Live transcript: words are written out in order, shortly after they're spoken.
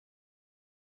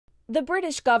The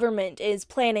British government is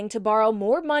planning to borrow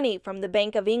more money from the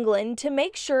Bank of England to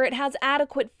make sure it has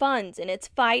adequate funds in its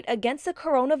fight against the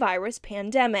coronavirus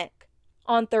pandemic.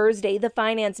 On Thursday, the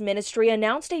Finance Ministry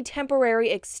announced a temporary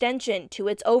extension to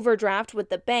its overdraft with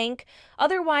the bank,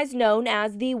 otherwise known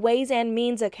as the Ways and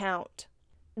Means account.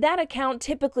 That account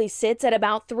typically sits at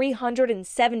about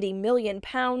 £370 million,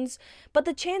 but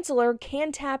the Chancellor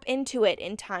can tap into it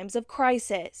in times of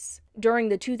crisis. During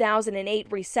the 2008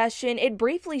 recession, it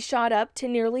briefly shot up to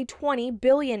nearly £20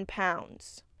 billion.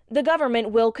 The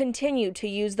government will continue to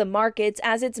use the markets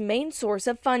as its main source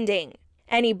of funding.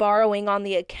 Any borrowing on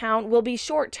the account will be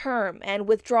short-term, and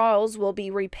withdrawals will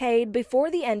be repaid before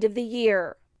the end of the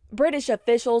year. British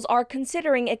officials are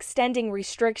considering extending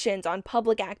restrictions on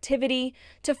public activity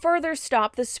to further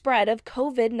stop the spread of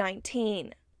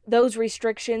COVID-19. Those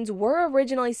restrictions were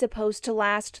originally supposed to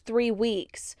last 3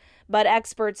 weeks, but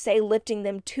experts say lifting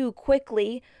them too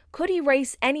quickly could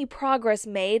erase any progress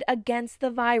made against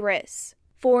the virus.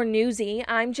 For Newsy,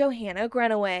 I'm Johanna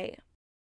Grenaway.